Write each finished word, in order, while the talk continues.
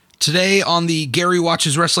Today on the Gary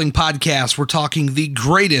Watches Wrestling podcast, we're talking the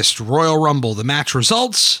greatest Royal Rumble, the match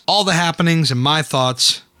results, all the happenings, and my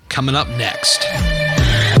thoughts coming up next.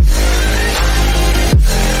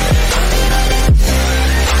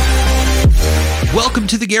 Welcome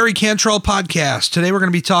to the Gary Cantrell podcast. Today we're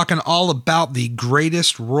going to be talking all about the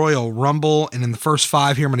greatest Royal Rumble, and in the first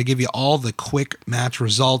 5 here, I'm going to give you all the quick match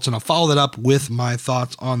results, and I'll follow that up with my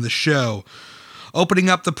thoughts on the show. Opening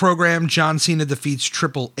up the program, John Cena defeats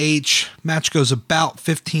Triple H. Match goes about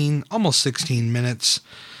 15, almost 16 minutes.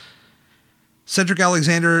 Cedric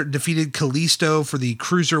Alexander defeated Kalisto for the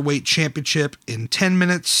Cruiserweight Championship in 10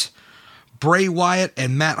 minutes. Bray Wyatt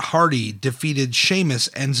and Matt Hardy defeated Sheamus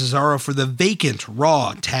and Cesaro for the vacant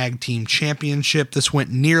Raw Tag Team Championship. This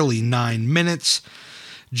went nearly 9 minutes.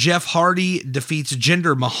 Jeff Hardy defeats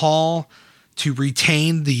Jinder Mahal to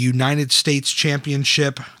retain the United States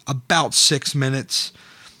Championship, about 6 minutes.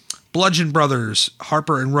 Bludgeon Brothers,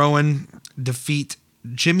 Harper and Rowan, defeat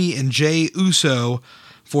Jimmy and Jay Uso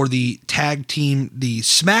for the tag team, the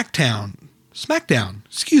SmackDown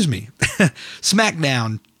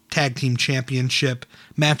Tag Team Championship.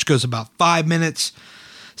 Match goes about 5 minutes.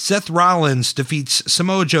 Seth Rollins defeats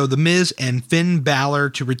Samoa Joe, The Miz, and Finn Balor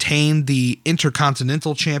to retain the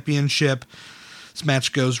Intercontinental Championship. This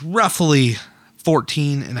match goes roughly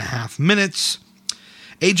 14 and a half minutes.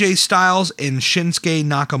 AJ Styles and Shinsuke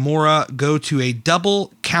Nakamura go to a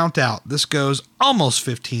double countout. This goes almost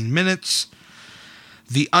 15 minutes.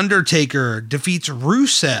 The Undertaker defeats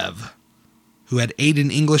Rusev, who had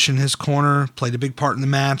Aiden English in his corner, played a big part in the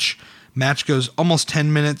match. Match goes almost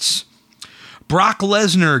 10 minutes. Brock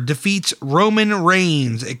Lesnar defeats Roman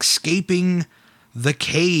Reigns, escaping the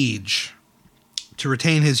cage to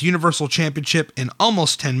retain his Universal Championship in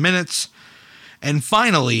almost 10 minutes. And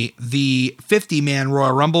finally, the 50-man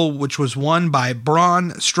Royal Rumble, which was won by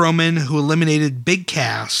Braun Strowman, who eliminated Big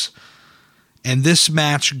Cass. And this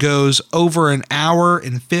match goes over an hour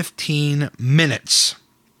and 15 minutes.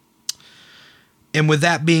 And with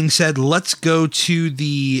that being said, let's go to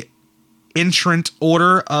the entrant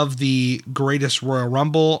order of the greatest Royal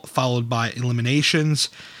Rumble, followed by eliminations.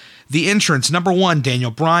 The entrants: number 1,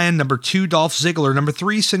 Daniel Bryan; number 2, Dolph Ziggler; number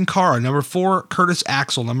 3, Sin Cara; number 4, Curtis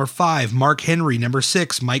Axel; number 5, Mark Henry; number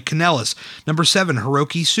 6, Mike Kanellis; number 7,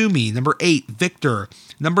 Hiroki Sumi; number 8, Victor;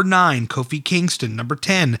 number 9, Kofi Kingston; number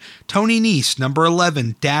 10, Tony Nese; number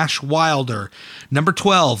 11, Dash Wilder; number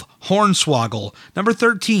 12, Hornswoggle; number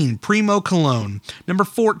 13, Primo Cologne; number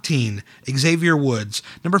 14, Xavier Woods;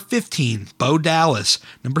 number 15, Bo Dallas;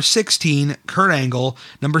 number 16, Kurt Angle;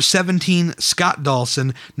 number 17, Scott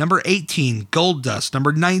Dawson; number 18, Goldust;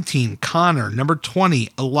 number 19, Connor; number 20,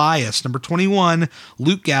 Elias; number 21,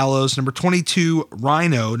 Luke Gallows; number 22,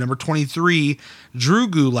 Rhino; number 23, Drew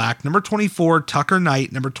Gulak; number 24, Tucker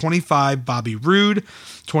Knight; number 25, Bobby Roode;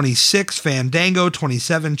 26, Fandango;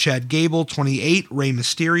 27, Chad Gable; 28, Rey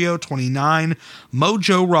Mysterio; 29,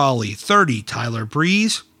 Mojo Rawley; 30, Tyler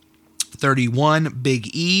Breeze; 31,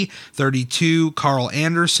 Big E; 32, Carl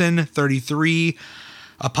Anderson; 33,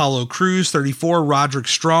 Apollo Crews; 34, Roderick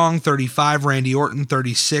Strong; 35, Randy Orton;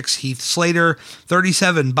 36, Heath Slater;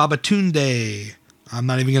 37, Babatunde. I'm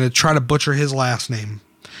not even going to try to butcher his last name.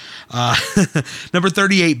 Number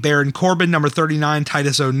 38, Baron Corbin; number 39,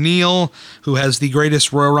 Titus O'Neil, who has the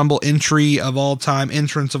greatest Royal Rumble entrance of all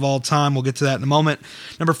time. We'll get to that in a moment.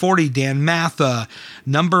 Number 40, Dan Matha;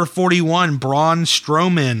 number 41, Braun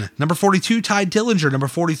Strowman; number 42, Ty Dillinger; number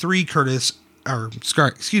 43,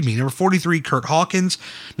 number 43, Kurt Hawkins;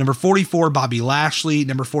 number 44, Bobby Lashley;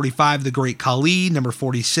 number 45, The Great Khali; number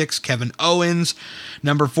 46, Kevin Owens;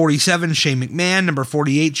 number 47, Shane McMahon; number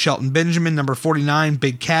 48, Shelton Benjamin; number 49,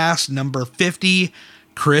 Big Cass; number 50,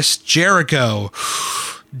 Chris Jericho.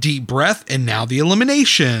 Deep breath, and now the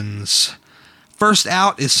eliminations. First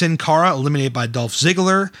out is Sin Cara, eliminated by Dolph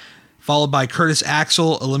Ziggler, followed by Curtis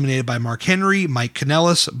Axel, eliminated by Mark Henry; Mike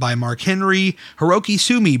Kanellis by Mark Henry; Hiroki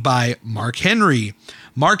Sumi by Mark Henry;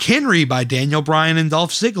 Mark Henry by Daniel Bryan and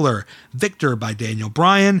Dolph Ziggler; Victor by Daniel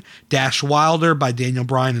Bryan; Dash Wilder by Daniel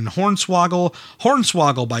Bryan and Hornswoggle;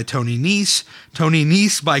 Hornswoggle by Tony Nese; Tony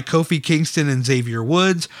Nese by Kofi Kingston and Xavier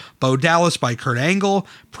Woods; Bo Dallas by Kurt Angle;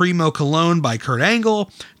 Primo Cologne by Kurt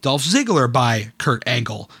Angle; Dolph Ziggler by Kurt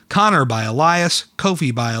Angle; Connor by Elias;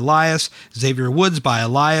 Kofi by Elias; Xavier Woods by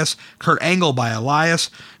Elias; Kurt Angle by Elias;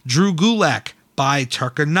 Drew Gulak by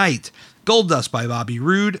Tucker Knight; Goldust by Bobby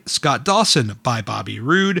Roode; Scott Dawson by Bobby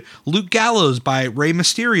Roode; Luke Gallows by Rey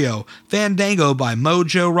Mysterio; Fandango by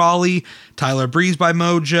Mojo Rawley; Tyler Breeze by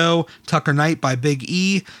Mojo; Tucker Knight by Big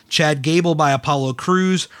E; Chad Gable by Apollo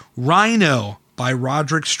Crews; Rhino by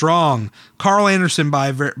Roderick Strong, Carl Anderson by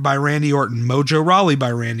Randy Orton, Mojo Rawley by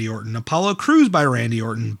Randy Orton, Apollo Crews by Randy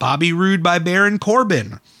Orton, Bobby Roode by Baron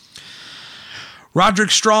Corbin, Roderick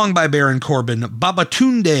Strong by Baron Corbin,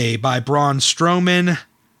 Babatunde by Braun Strowman,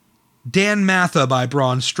 Dan Matha by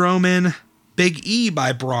Braun Strowman, Big E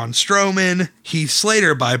by Braun Strowman, Heath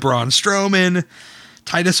Slater by Braun Strowman,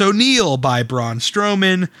 Titus O'Neil by Braun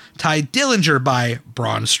Strowman, Ty Dillinger by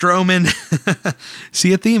Braun Strowman.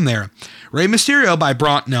 See a theme there. Rey Mysterio by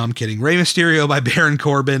No, I'm kidding. Rey Mysterio by Baron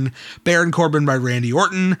Corbin by Randy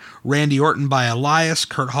Orton by Elias,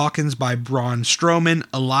 Kurt Hawkins by Braun Strowman,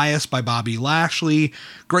 Elias by Bobby Lashley,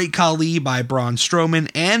 Great Khali by Braun Strowman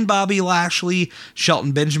and Bobby Lashley,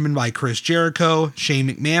 Shelton Benjamin by Chris Jericho, Shane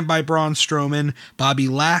McMahon by Braun Strowman, Bobby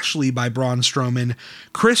Lashley by Braun Strowman,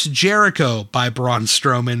 Chris Jericho by Braun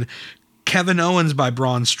Strowman, Kevin Owens by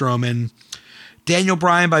Braun Strowman, Daniel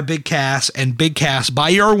Bryan by Big Cass, and Big Cass by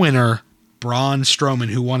your winner, Braun Strowman,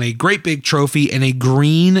 who won a great big trophy and a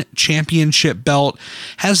green championship belt.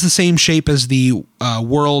 Has the same shape as the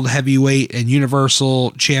World Heavyweight and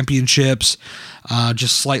Universal Championships,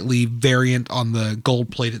 just slightly variant on the gold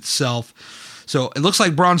plate itself. So it looks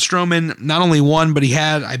like Braun Strowman not only won, but he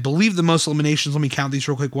had, I believe, the most eliminations. Let me count these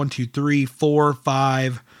real quick. 1, 2, 3, 4,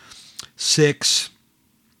 5, 6,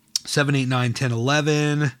 7, 8, 9, 10,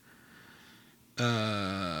 11.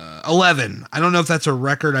 11. I don't know if that's a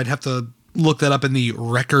record. I'd have to look that up in the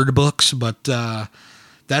record books, but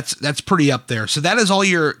that's pretty up there. So that is all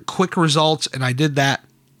your quick results, and I did that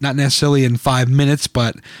not necessarily in 5 minutes,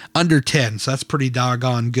 but under 10. So that's pretty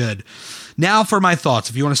doggone good. Now for my thoughts.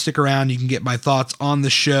 If you want to stick around, you can get my thoughts on the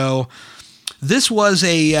show. This was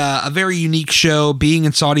a very unique show, being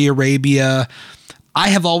in Saudi Arabia. I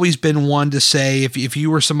have always been one to say, if you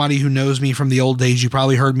were somebody who knows me from the old days, you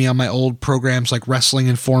probably heard me on my old programs like Wrestling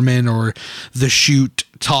Informant or The Shoot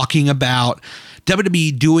talking about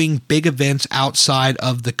WWE doing big events outside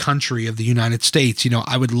of the country of the United States. You know,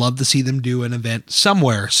 I would love to see them do an event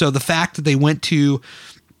somewhere. So the fact that they went to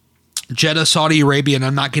Jeddah, Saudi Arabia, and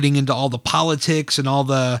I'm not getting into all the politics and all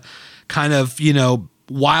the kind of, you know,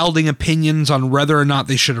 wilding opinions on whether or not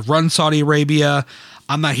they should have run Saudi Arabia.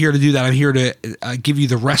 I'm not here to do that. I'm here to give you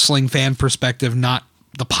the wrestling fan perspective, not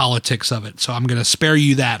the politics of it. So I'm going to spare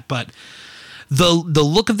you that. But the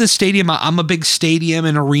look of the stadium, I'm a big stadium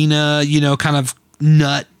and arena, you know, kind of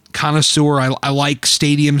nut connoisseur. I like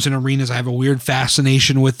stadiums and arenas. I have a weird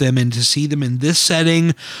fascination with them. And to see them in this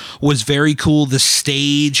setting was very cool. The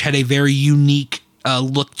stage had a very unique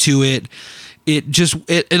look to it.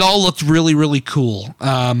 It all looked really, really cool.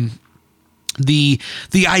 The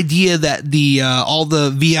idea that all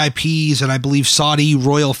the VIPs and I believe Saudi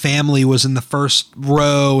royal family was in the first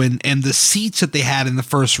row and the seats that they had in the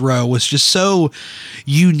first row was just so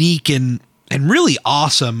unique and really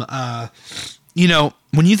awesome. You know,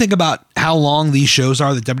 when you think about how long these shows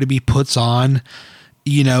are that WWE puts on,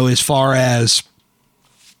 you know, as far as,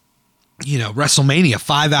 you know, WrestleMania,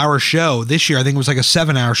 5-hour show. This year, I think it was like a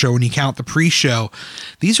 7-hour show when you count the pre-show.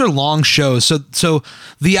 These are long shows. So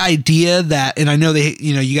the idea that, and I know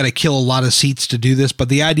you got to kill a lot of seats to do this, but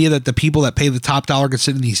the idea that the people that pay the top dollar can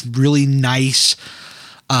sit in these really nice,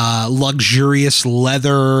 luxurious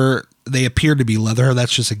leather, they appear to be leather,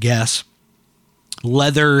 that's just a guess,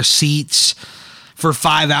 leather seats for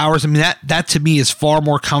 5 hours. I mean, that to me is far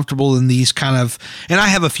more comfortable than these kind of, and I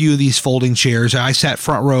have a few of these folding chairs. I sat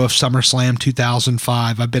front row of SummerSlam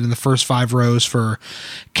 2005. I've been in the first 5 rows for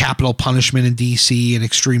Capital Punishment in DC and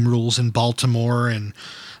Extreme Rules in Baltimore. And,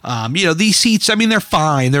 you know, these seats, I mean, they're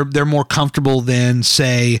fine. They're more comfortable than,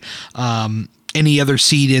 say, any other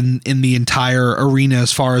seat in the entire arena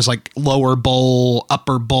as far as like lower bowl,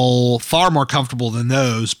 upper bowl, far more comfortable than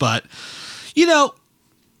those. But, you know,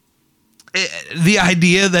 the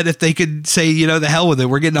idea that if they could say, you know, the hell with it,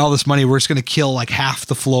 we're getting all this money, we're just going to kill like half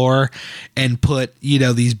the floor and put, you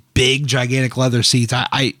know, these big gigantic leather seats.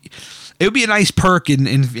 It would be a nice perk in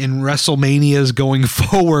WrestleManias going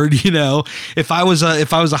forward. You know, if I was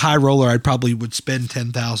a high roller, I'd probably would spend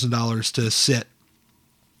 $10,000 to sit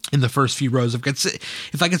in the first few rows.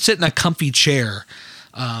 If I could sit in a comfy chair,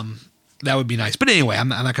 that would be nice. But anyway, I'm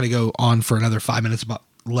not going to go on for another 5 minutes about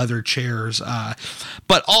leather chairs,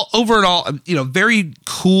 but overall, you know, very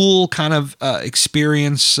cool kind of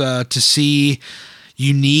experience to see.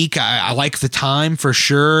 Unique. I like the time for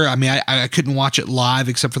sure. I mean, I couldn't watch it live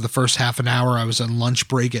except for the first half an hour. I was on lunch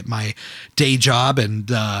break at my day job, and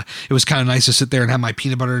it was kind of nice to sit there and have my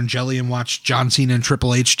peanut butter and jelly and watch John Cena and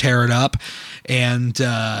Triple H tear it up. And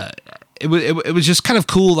it was just kind of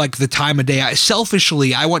cool, like the time of day.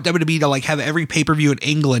 Selfishly, I want WWE to like have every pay-per-view in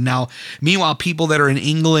England. Now, meanwhile, people that are in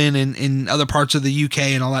England and in other parts of the UK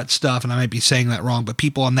and all that stuff, and I might be saying that wrong, but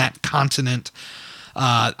people on that continent,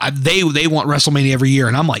 they want WrestleMania every year,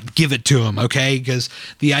 and I'm like, give it to them, okay? Because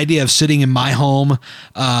the idea of sitting in my home,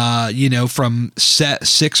 from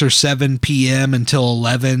 6 or 7 p.m. until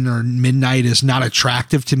 11 or midnight is not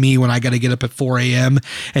attractive to me when I got to get up at 4 a.m.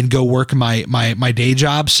 and go work my day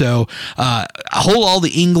job. So hold all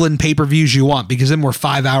the England pay-per-views you want, because then we're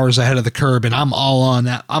 5 hours ahead of the curve, and I'm all on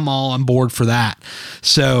that. I'm all on board for that.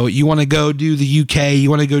 So you want to go do the UK, you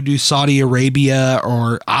want to go do Saudi Arabia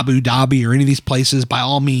or Abu Dhabi or any of these places, by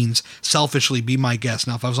all means, selfishly be my guest.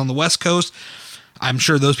 Now, if I was on the West Coast, I'm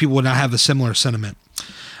sure those people would not have a similar sentiment.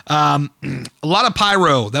 A lot of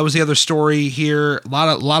pyro. That was the other story here. A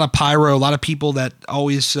lot of pyro. A lot of people that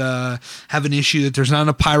always have an issue that there's not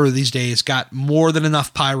enough pyro these days. Got more than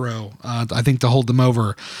enough pyro, I think, to hold them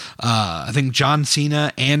over. I think John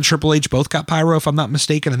Cena and Triple H both got pyro, if I'm not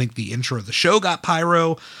mistaken. I think the intro of the show got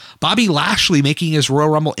pyro. Bobby Lashley making his Royal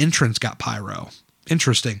Rumble entrance got pyro.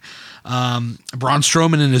 Interesting. Braun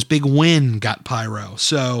Strowman in his big win got pyro.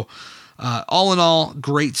 So all in all,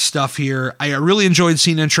 great stuff here. I really enjoyed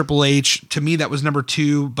Cena and Triple H. To me, that was number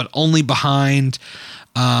 2, but only behind,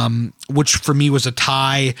 which for me was a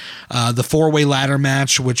tie. The 4-way ladder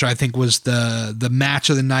match, which I think was the match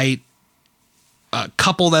of the night.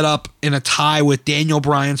 Couple that up in a tie with Daniel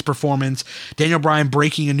Bryan's performance. Daniel Bryan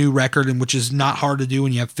breaking a new record, and which is not hard to do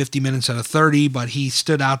when you have 50 minutes out of 30, but he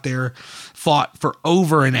stood out there, fought for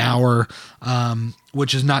over an hour,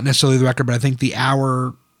 which is not necessarily the record, but I think the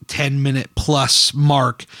hour 10-minute plus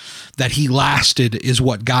mark that he lasted is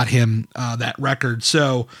what got him that record.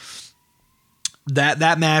 So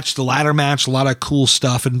that match, the ladder match, a lot of cool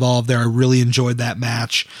stuff involved there. I really enjoyed that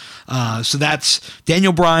match. So that's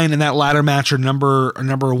Daniel Bryan and that ladder match are number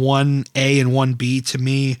 1A and 1B to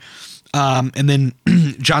me. And then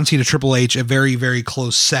John Cena, Triple H, a very, very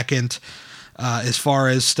close second. As far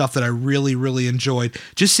as stuff that I really, really enjoyed.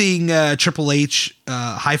 Just seeing Triple H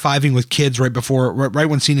high-fiving with kids right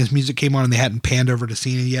when Cena's music came on and they hadn't panned over to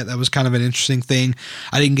Cena yet. That was kind of an interesting thing.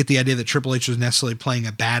 I didn't get the idea that Triple H was necessarily playing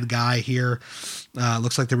a bad guy here.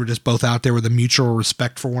 Looks like they were just both out there with a mutual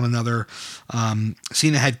respect for one another.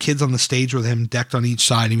 Cena had kids on the stage with him decked on each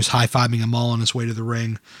side. He was high-fiving them all on his way to the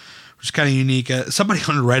ring, which is kind of unique. Somebody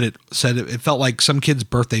on Reddit said it felt like some kid's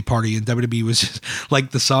birthday party, and WWE was just,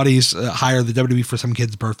 like the Saudis hired the WWE for some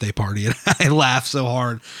kid's birthday party. And I laughed so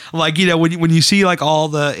hard. Like, when you see like all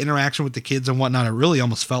the interaction with the kids and whatnot, it really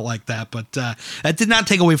almost felt like that. But that did not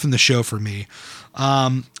take away from the show for me.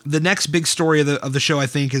 The next big story of the show, I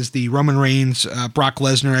think, is the Roman Reigns, Brock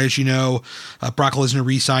Lesnar. As you know, Brock Lesnar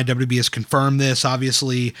re-signed. WWE has confirmed this.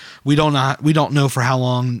 Obviously, we don't know for how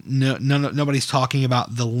long. Nobody's talking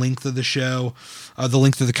about the length of the show, the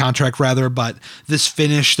length of the contract rather. But this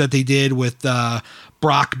finish that they did with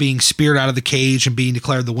Brock being speared out of the cage and being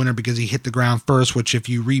declared the winner because he hit the ground first. Which, if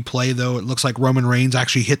you replay, though, it looks like Roman Reigns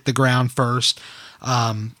actually hit the ground first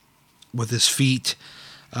with his feet.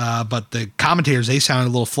 But the commentators, they sounded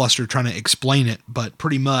a little flustered trying to explain it, but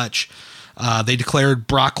pretty much they declared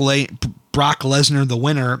Brock Lesnar the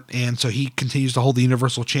winner, and so he continues to hold the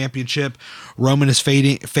Universal Championship. Roman is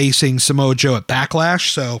facing Samoa Joe at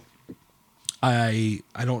Backlash, so I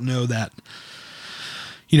don't know that,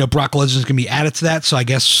 Brock Lesnar is going to be added to that, so I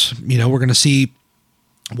guess, we're going to see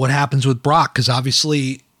what happens with Brock, because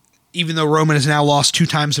obviously, even though Roman has now lost 2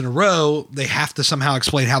 times in a row, they have to somehow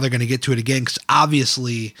explain how they're going to get to it again. Because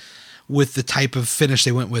obviously, with the type of finish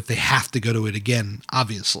they went with, they have to go to it again,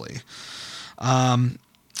 obviously.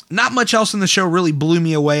 Not much else in the show really blew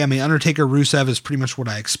me away. I mean, Undertaker Rusev is pretty much what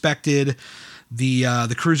I expected. The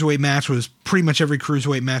Cruiserweight match was pretty much every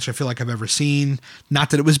Cruiserweight match I feel like I've ever seen.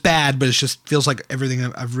 Not that it was bad, but it just feels like everything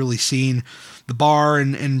I've really seen. The Bar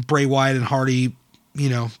and Bray Wyatt and Hardy,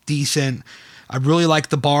 decent. I really like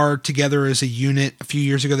the Bar together as a unit. A few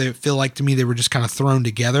years ago, they feel like to me they were just kind of thrown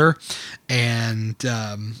together, and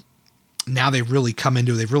now they've really come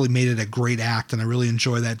into it. They've really made it a great act, and I really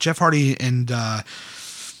enjoy that. Jeff Hardy and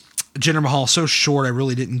Jinder Mahal, so short, I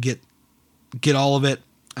really didn't get all of it.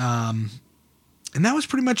 And that was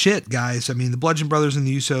pretty much it, guys. I mean, the Bludgeon Brothers and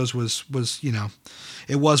the Usos was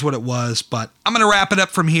it was what it was. But I'm going to wrap it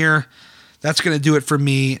up from here. That's going to do it for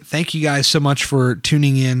me. Thank you guys so much for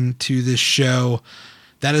tuning in to this show.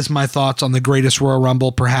 That is my thoughts on the greatest Royal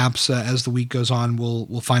Rumble. Perhaps as the week goes on,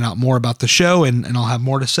 we'll find out more about the show, and I'll have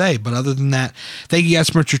more to say. But other than that, thank you guys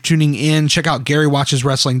so much for tuning in. Check out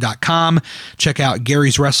GaryWatchesWrestling.com. Check out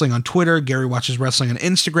Gary's Wrestling on Twitter, Gary Watches Wrestling on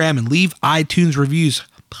Instagram, and leave iTunes reviews.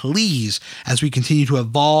 please, as we continue to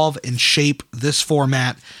evolve and shape this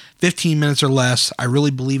format, 15 minutes or less. I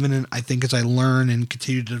really believe in it. I think as I learn and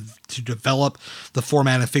continue to develop the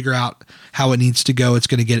format and figure out how it needs to go, it's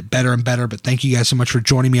going to get better and better. But thank you guys so much for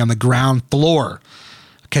joining me on the ground floor.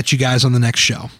 Catch you guys on the next show.